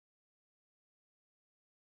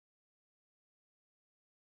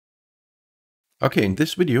Okay, in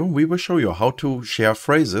this video we will show you how to share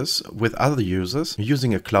phrases with other users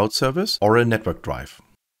using a cloud service or a network drive.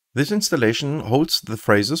 This installation holds the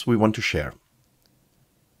phrases we want to share.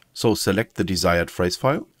 So select the desired phrase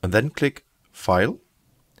file and then click File,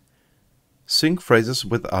 Sync Phrases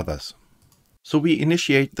with Others. So we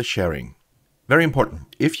initiate the sharing. Very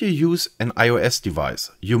important, if you use an iOS device,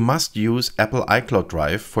 you must use Apple iCloud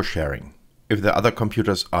Drive for sharing. If the other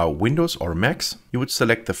computers are Windows or Macs, you would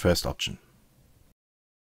select the first option.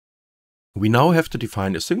 We now have to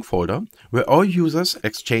define a sync folder where all users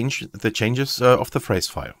exchange the changes of the phrase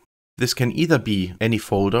file. This can either be any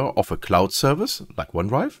folder of a cloud service, like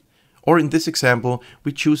OneDrive, or in this example,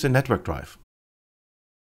 we choose a network drive.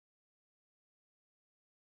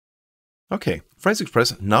 Okay,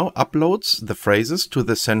 PhraseExpress now uploads the phrases to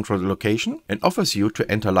the central location and offers you to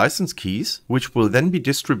enter license keys, which will then be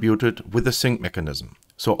distributed with a sync mechanism.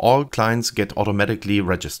 So all clients get automatically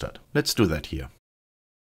registered. Let's do that here.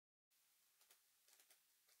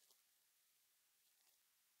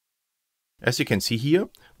 As you can see here,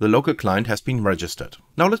 the local client has been registered.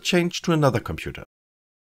 Now let's change to another computer.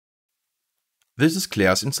 This is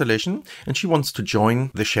Claire's installation and she wants to join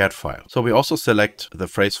the shared file. So we also select the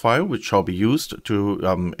phrase file which shall be used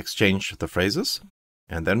to exchange the phrases.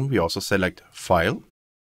 And then we also select File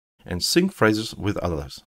and Sync Phrases with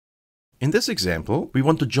Others. In this example, we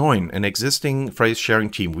want to join an existing phrase sharing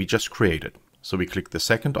team we just created. So we click the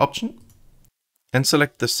second option and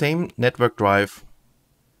select the same network drive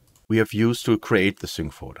we have used to create the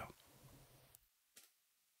sync folder.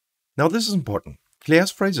 Now this is important.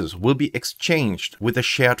 Claire's phrases will be exchanged with the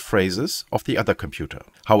shared phrases of the other computer.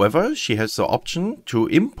 However, she has the option to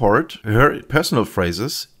import her personal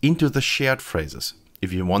phrases into the shared phrases.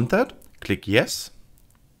 If you want that, click Yes.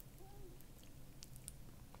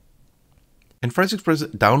 And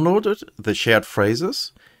PhraseExpress downloaded the shared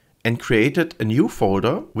phrases and created a new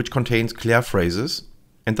folder which contains Claire phrases.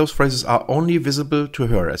 And those phrases are only visible to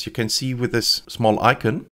her, as you can see with this small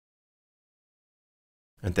icon.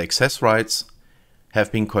 And the access rights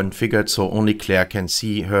have been configured so only Claire can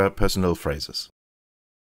see her personal phrases.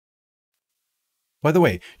 By the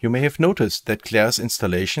way, you may have noticed that Claire's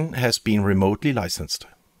installation has been remotely licensed.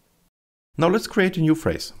 Now let's create a new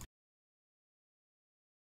phrase.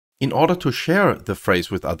 In order to share the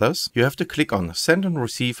phrase with others, you have to click on Send and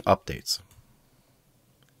Receive Updates.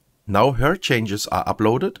 Now her changes are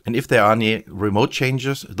uploaded, and if there are any remote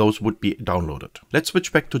changes, those would be downloaded. Let's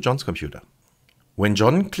switch back to John's computer. When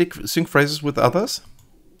John clicks Sync Phrases with Others,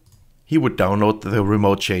 he would download the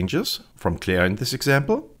remote changes from Claire in this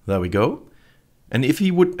example. There we go. And if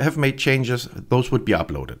he would have made changes, those would be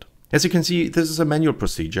uploaded. As you can see, this is a manual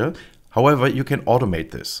procedure. However, you can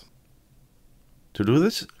automate this. To do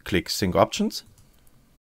this, click Sync Options.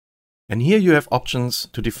 And here you have options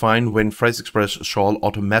to define when PhraseExpress shall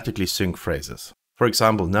automatically sync phrases. For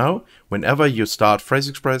example, now, whenever you start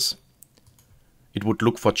PhraseExpress, it would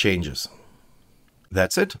look for changes.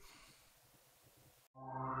 That's it.